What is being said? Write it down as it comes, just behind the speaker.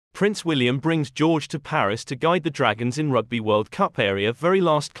Prince William brings George to Paris to guide the Dragons in Rugby World Cup area very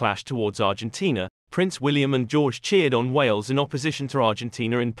last clash towards Argentina. Prince William and George cheered on Wales in opposition to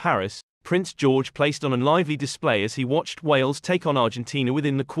Argentina in Paris. Prince George placed on a lively display as he watched Wales take on Argentina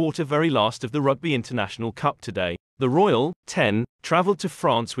within the quarter very last of the Rugby International Cup today. The Royal, 10, travelled to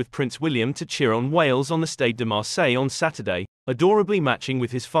France with Prince William to cheer on Wales on the Stade de Marseille on Saturday, adorably matching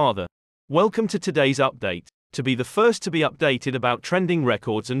with his father. Welcome to today's update. To be the first to be updated about trending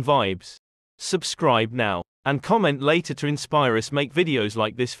records and vibes, subscribe now, and comment later to inspire us make videos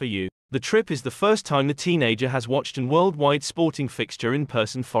like this for you. The trip is the first time the teenager has watched an worldwide sporting fixture in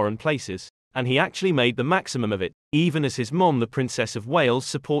person foreign places, and he actually made the maximum of it, even as his mom the Princess of Wales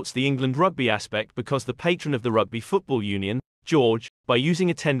supports the England rugby aspect because the patron of the Rugby Football Union, George, by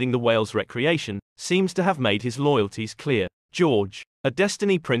attending the Wales recreation, seems to have made his loyalties clear. George, a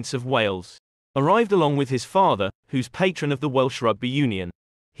Destiny Prince of Wales, arrived along with his father, who's patron of the Welsh Rugby Union.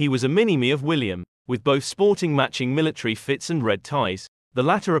 He was a mini-me of William, with both sporting matching military fits and red ties, the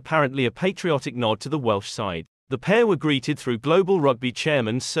latter apparently a patriotic nod to the Welsh side. The pair were greeted through Global Rugby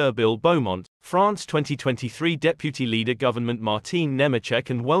Chairman Sir Bill Beaumont, France 2023 Deputy Leader Government Martine Nemetschek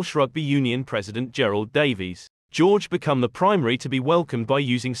and Welsh Rugby Union President Gerald Davies. George became the primary to be welcomed by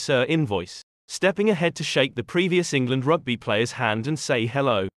using Sir Invoice, stepping ahead to shake the previous England rugby player's hand and say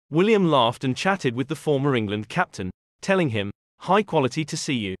hello. William laughed and chatted with the former England captain, telling him, "High quality to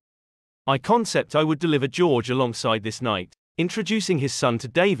see you. I concept I would deliver George alongside this night." Introducing his son to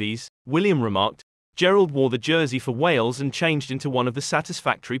Davies, William remarked, "Gerald wore the jersey for Wales and changed into one of the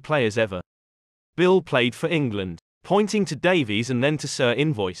satisfactory players ever. Bill played for England." Pointing to Davies and then to Sir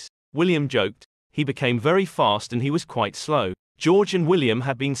Invoice, William joked, "He became very fast and he was quite slow." George and William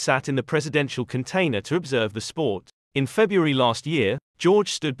had been sat in the presidential container to observe the sport. In February last year,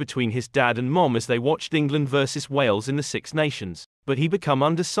 George stood between his dad and mom as they watched England versus Wales in the Six Nations, but he became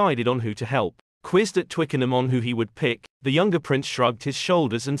undecided on who to help. Quizzed at Twickenham on who he would pick, the younger prince shrugged his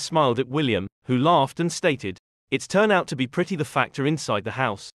shoulders and smiled at William, who laughed and stated, "It's turned out to be pretty the factor inside the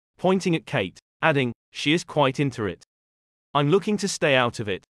house," pointing at Kate, adding, "She is quite into it. I'm looking to stay out of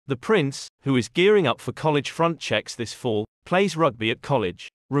it." The prince, who is gearing up for college front checks this fall, plays rugby at college.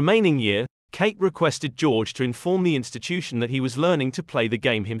 Remaining year, Kate requested George to inform the institution that he was learning to play the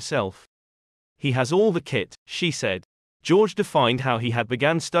game himself. "He has all the kit," she said. George defined how he had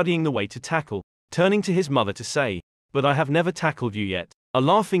begun studying the way to tackle, turning to his mother to say, "But I have never tackled you yet." A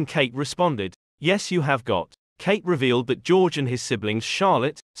laughing Kate responded, "Yes you have got." Kate revealed that George and his siblings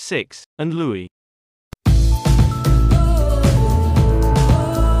Charlotte, 6, and Louis,